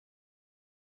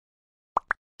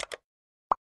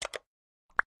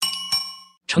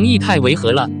成毅太违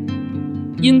和了。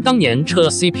因当年撤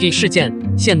CP 事件，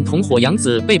现同伙杨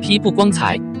紫被批不光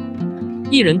彩。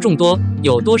艺人众多，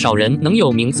有多少人能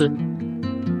有名字？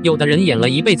有的人演了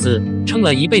一辈子，撑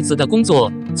了一辈子的工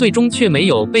作，最终却没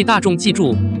有被大众记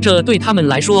住，这对他们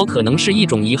来说可能是一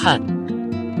种遗憾。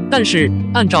但是，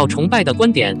按照崇拜的观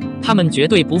点，他们绝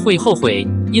对不会后悔，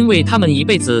因为他们一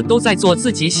辈子都在做自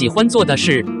己喜欢做的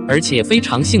事，而且非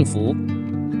常幸福。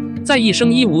在一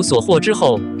生一无所获之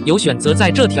后，有选择在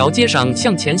这条街上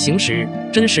向前行驶，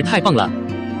真是太棒了。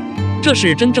这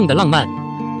是真正的浪漫。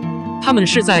他们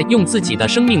是在用自己的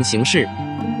生命行事。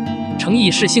成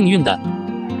毅是幸运的。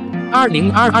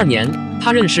2022年，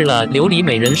他认识了琉璃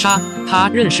美人莎，他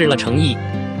认识了成毅。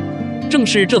正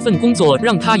是这份工作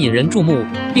让他引人注目，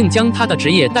并将他的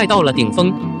职业带到了顶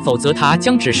峰，否则他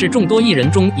将只是众多艺人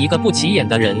中一个不起眼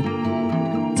的人。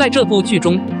在这部剧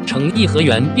中，成毅和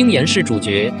袁冰妍是主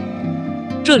角。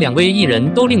这两位艺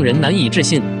人都令人难以置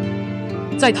信。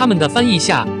在他们的翻译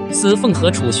下，司凤和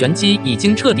楚玄机已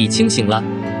经彻底清醒了。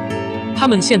他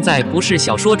们现在不是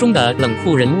小说中的冷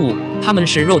酷人物，他们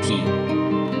是肉体。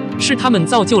是他们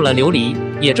造就了琉璃，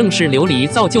也正是琉璃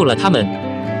造就了他们。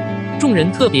众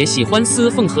人特别喜欢司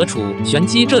凤和楚玄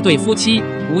机这对夫妻，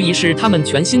无疑是他们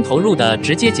全心投入的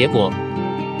直接结果。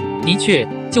的确，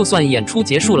就算演出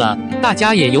结束了，大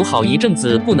家也有好一阵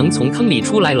子不能从坑里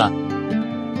出来了。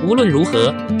无论如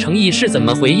何，成毅是怎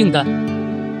么回应的？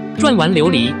赚完琉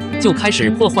璃就开始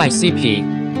破坏 CP。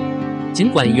尽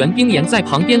管袁冰妍在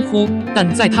旁边哭，但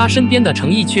在他身边的成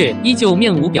毅却依旧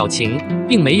面无表情，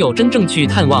并没有真正去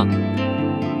探望。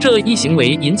这一行为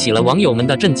引起了网友们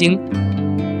的震惊。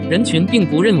人群并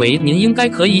不认为您应该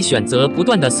可以选择不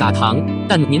断的撒糖，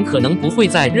但您可能不会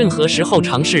在任何时候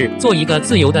尝试做一个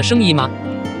自由的生意吗？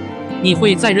你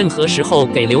会在任何时候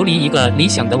给琉璃一个理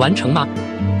想的完成吗？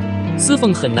司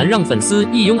凤很难让粉丝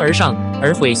一拥而上，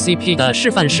而毁 CP 的示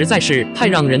范实在是太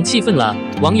让人气愤了。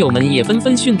网友们也纷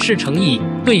纷训斥成毅，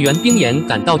对袁冰妍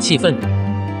感到气愤。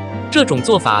这种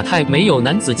做法太没有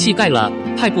男子气概了，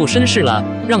太不绅士了，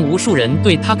让无数人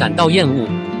对他感到厌恶。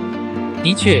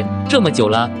的确，这么久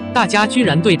了，大家居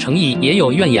然对成毅也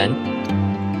有怨言。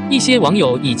一些网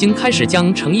友已经开始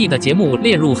将成毅的节目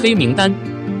列入黑名单，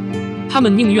他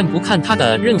们宁愿不看他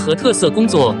的任何特色工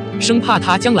作，生怕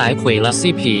他将来毁了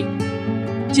CP。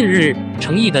近日，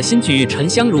成毅的新剧《沉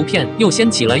香如片》又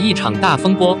掀起了一场大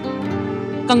风波。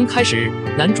刚开始，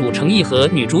男主成毅和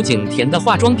女主景甜的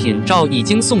化妆品照已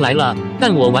经送来了，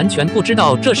但我完全不知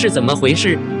道这是怎么回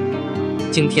事。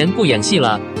景甜不演戏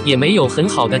了，也没有很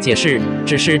好的解释，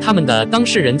只是他们的当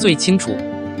事人最清楚。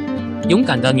勇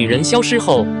敢的女人消失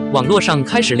后，网络上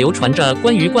开始流传着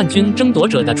关于冠军争夺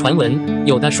者的传闻，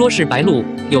有的说是白鹿，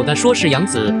有的说是杨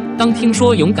紫。当听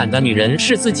说勇敢的女人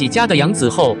是自己家的杨紫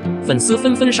后，粉丝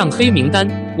纷纷上黑名单，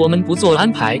我们不做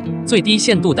安排，最低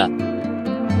限度的。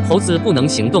猴子不能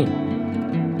行动。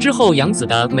之后，杨紫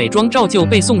的美妆照就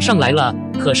被送上来了，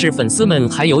可是粉丝们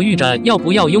还犹豫着要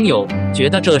不要拥有，觉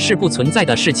得这是不存在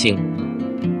的事情。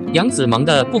杨紫忙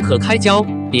得不可开交，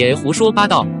别胡说八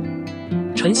道。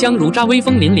沉香如渣威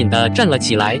风凛凛地站了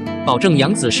起来，保证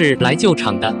杨紫是来救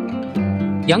场的。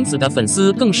杨紫的粉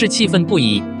丝更是气愤不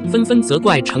已，纷纷责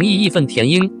怪成毅义愤填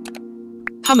膺。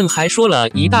他们还说了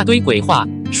一大堆鬼话，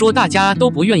说大家都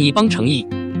不愿意帮成毅。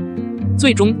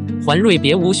最终，环瑞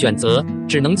别无选择，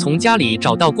只能从家里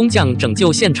找到工匠拯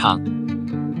救现场，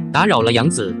打扰了杨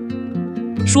紫。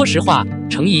说实话，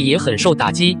成毅也很受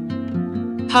打击。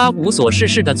他无所事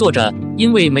事地坐着，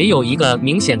因为没有一个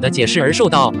明显的解释而受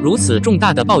到如此重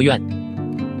大的抱怨。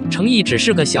成毅只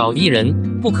是个小艺人，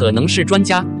不可能是专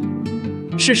家。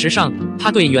事实上，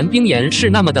他对袁冰妍是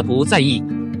那么的不在意。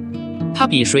他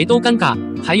比谁都尴尬，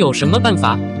还有什么办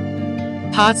法？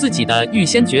他自己的预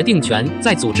先决定权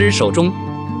在组织手中。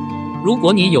如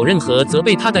果你有任何责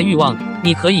备他的欲望，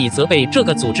你可以责备这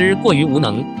个组织过于无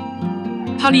能。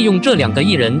他利用这两个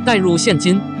艺人带入现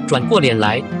金，转过脸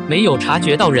来，没有察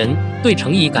觉到人，对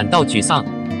成毅感到沮丧。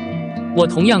我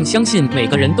同样相信每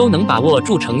个人都能把握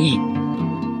住成毅。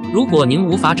如果您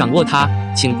无法掌握他，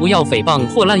请不要诽谤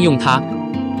或滥用他。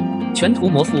全图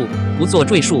模糊，不做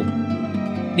赘述。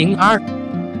02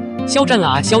肖战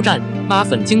啊肖战，妈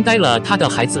粉惊呆了他的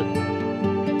孩子。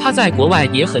他在国外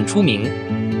也很出名。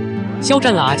肖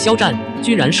战啊肖战，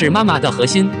居然是妈妈的核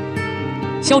心。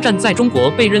肖战在中国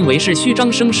被认为是虚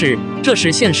张声势，这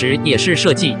是现实也是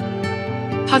设计。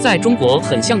他在中国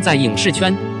很像在影视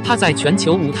圈，他在全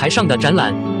球舞台上的展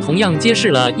览，同样揭示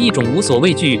了一种无所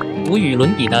畏惧、无与伦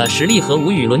比的实力和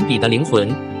无与伦比的灵魂。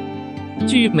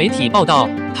据媒体报道，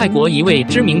泰国一位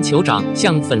知名酋长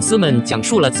向粉丝们讲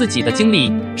述了自己的经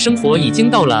历，生活已经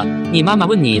到了你妈妈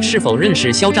问你是否认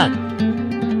识肖战。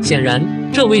显然，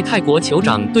这位泰国酋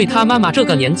长对他妈妈这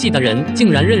个年纪的人竟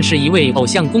然认识一位偶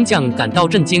像工匠感到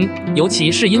震惊，尤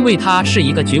其是因为他是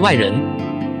一个局外人。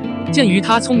鉴于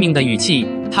他聪明的语气，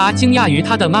他惊讶于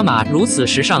他的妈妈如此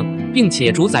时尚，并且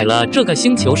主宰了这个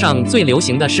星球上最流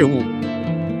行的事物。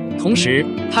同时，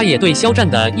他也对肖战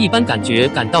的一般感觉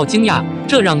感到惊讶，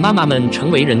这让妈妈们成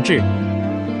为人质。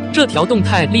这条动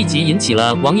态立即引起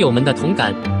了网友们的同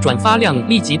感，转发量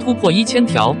立即突破1000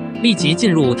条，立即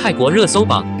进入泰国热搜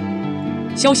榜。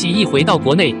消息一回到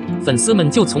国内，粉丝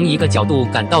们就从一个角度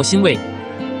感到欣慰。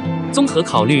综合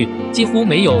考虑，几乎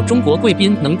没有中国贵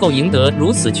宾能够赢得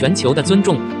如此全球的尊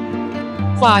重。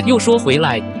话又说回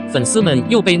来，粉丝们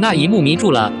又被那一幕迷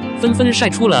住了，纷纷晒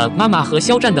出了妈妈和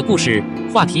肖战的故事，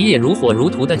话题也如火如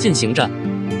荼地进行着，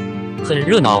很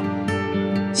热闹。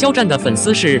肖战的粉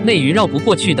丝是内娱绕不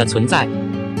过去的存在。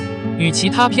与其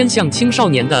他偏向青少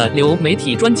年的流媒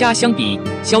体专家相比，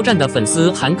肖战的粉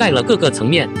丝涵盖了各个层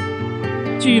面。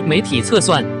据媒体测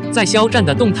算，在肖战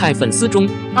的动态粉丝中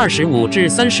，25至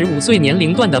35岁年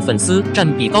龄段的粉丝占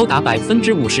比高达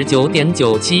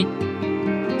59.97%。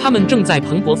他们正在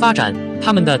蓬勃发展，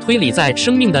他们的推理在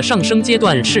生命的上升阶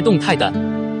段是动态的。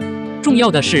重要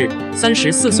的是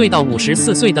，34岁到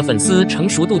54岁的粉丝成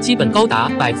熟度基本高达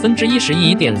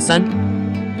11.3%。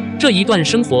这一段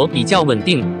生活比较稳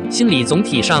定，心理总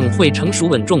体上会成熟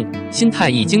稳重，心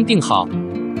态已经定好。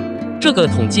这个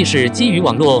统计是基于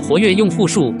网络活跃用户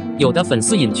数，有的粉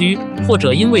丝隐居，或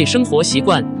者因为生活习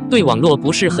惯对网络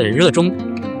不是很热衷。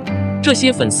这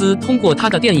些粉丝通过他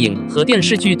的电影和电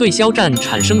视剧对肖战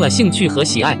产生了兴趣和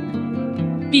喜爱。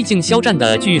毕竟肖战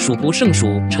的剧数不胜数，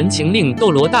《陈情令》《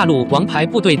斗罗大陆》《王牌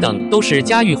部队》等都是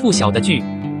家喻户晓的剧。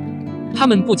他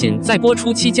们不仅在播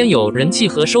出期间有人气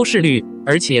和收视率，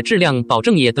而且质量保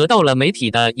证也得到了媒体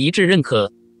的一致认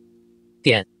可。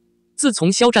自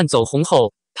从肖战走红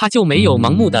后，他就没有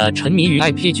盲目的沉迷于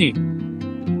IP 剧。《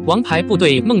王牌部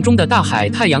队》《梦中的大海》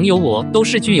《太阳有我》都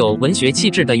是具有文学气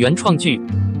质的原创剧。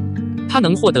他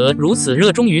能获得如此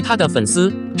热衷于他的粉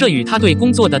丝，这与他对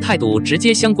工作的态度直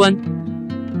接相关。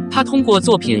他通过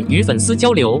作品与粉丝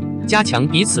交流，加强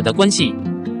彼此的关系。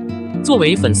作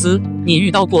为粉丝，你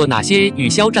遇到过哪些与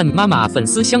肖战妈妈粉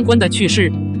丝相关的趣事？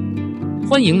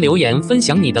欢迎留言分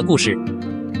享你的故事。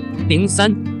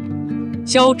03，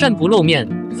肖战不露面，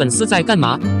粉丝在干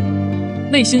嘛？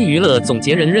内心娱乐总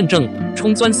结人认证，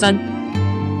冲钻3。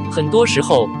很多时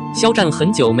候，肖战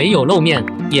很久没有露面，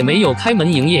也没有开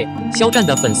门营业，肖战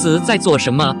的粉丝在做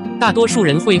什么？大多数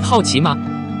人会好奇吗？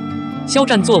肖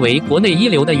战作为国内一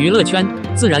流的娱乐圈，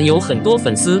自然有很多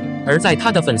粉丝，而在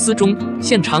他的粉丝中，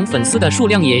现场粉丝的数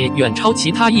量也远超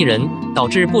其他艺人，导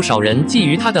致不少人觊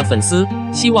觎他的粉丝，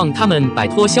希望他们摆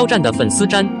脱肖战的粉丝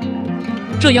毡。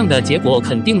这样的结果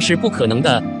肯定是不可能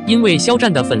的，因为肖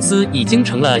战的粉丝已经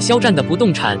成了肖战的不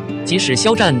动产，即使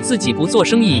肖战自己不做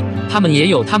生意，他们也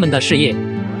有他们的事业。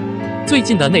最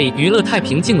近的内娱乐太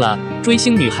平静了，追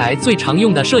星女孩最常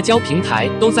用的社交平台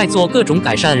都在做各种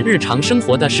改善日常生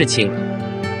活的事情。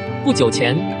不久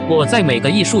前，我在每个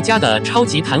艺术家的超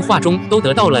级谈话中都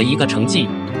得到了一个成绩。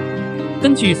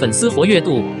根据粉丝活跃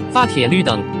度、发帖率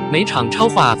等，每场超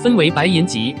话分为白银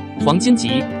级、黄金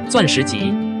级、钻石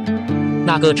级。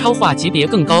哪个超话级别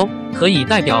更高，可以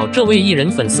代表这位艺人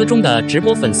粉丝中的直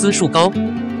播粉丝数高。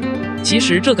其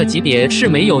实这个级别是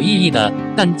没有意义的，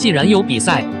但既然有比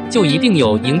赛，就一定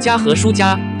有赢家和输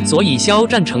家，所以肖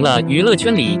战成了娱乐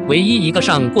圈里唯一一个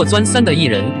上过钻3的艺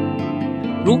人。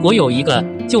如果有一个，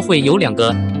就会有2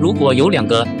个；如果有2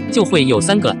个，就会有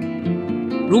3个。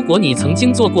如果你曾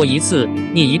经做过一次，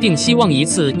你一定希望一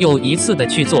次又一次的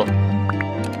去做。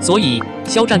所以，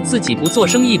肖战自己不做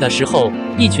生意的时候，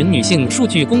一群女性数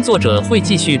据工作者会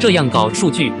继续这样搞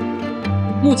数据。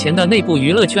目前的内部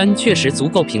娱乐圈确实足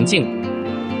够平静。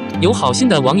有好心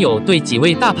的网友对几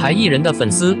位大牌艺人的粉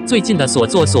丝最近的所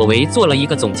作所为做了一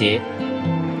个总结，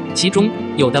其中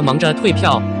有的忙着退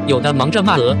票，有的忙着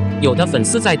骂鹅，有的粉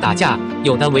丝在打架，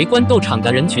有的围观斗场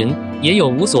的人群，也有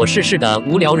无所事事的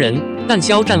无聊人，但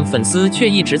肖战粉丝却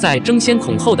一直在争先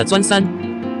恐后的钻3，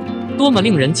多么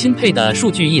令人钦佩的数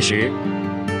据意识！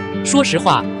说实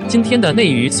话，今天的内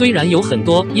娱虽然有很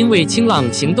多因为清浪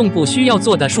行动不需要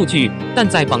做的数据，但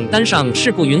在榜单上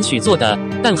是不允许做的，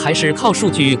但还是靠数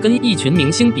据跟一群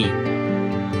明星比。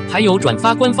还有转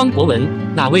发官方博文，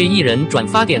哪位艺人转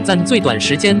发点赞最短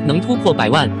时间能突破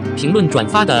100万？评论转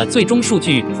发的最终数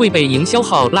据会被营销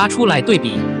号拉出来对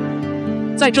比。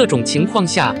在这种情况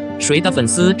下，谁的粉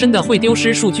丝真的会丢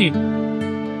失数据？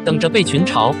等着被群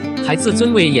嘲，还自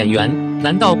尊为演员，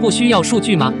难道不需要数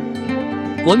据吗？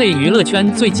国内娱乐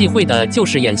圈最忌讳的就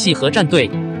是演戏和站队，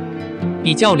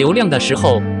比较流量的时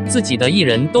候，自己的艺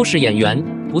人都是演员，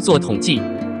不做统计。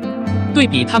对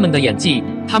比他们的演技，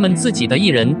他们自己的艺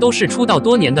人都是出道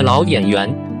多年的老演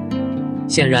员，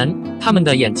显然他们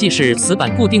的演技是死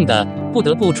板固定的，不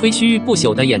得不吹嘘不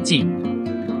朽的演技。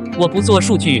我不做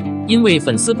数据，因为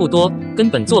粉丝不多，根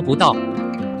本做不到。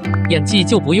演技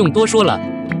就不用多说了，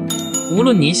无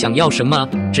论你想要什么，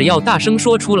只要大声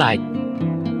说出来。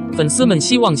粉丝们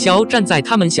希望肖战在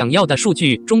他们想要的数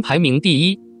据中排名第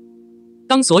一。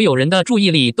当所有人的注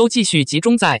意力都继续集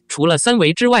中在除了3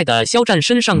维之外的肖战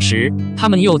身上时，他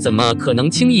们又怎么可能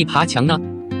轻易爬墙呢？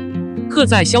刻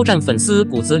在肖战粉丝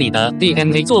骨子里的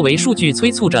DNA 作为数据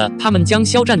催促着他们将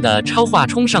肖战的超话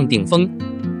冲上顶峰。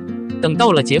等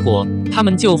到了结果，他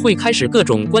们就会开始各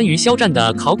种关于肖战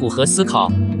的考古和思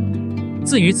考。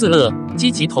自娱自乐，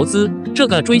积极投资，这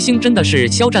个追星真的是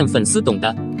肖战粉丝懂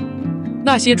的。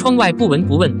那些窗外不闻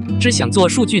不问，只想做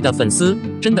数据的粉丝，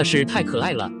真的是太可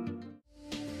爱了。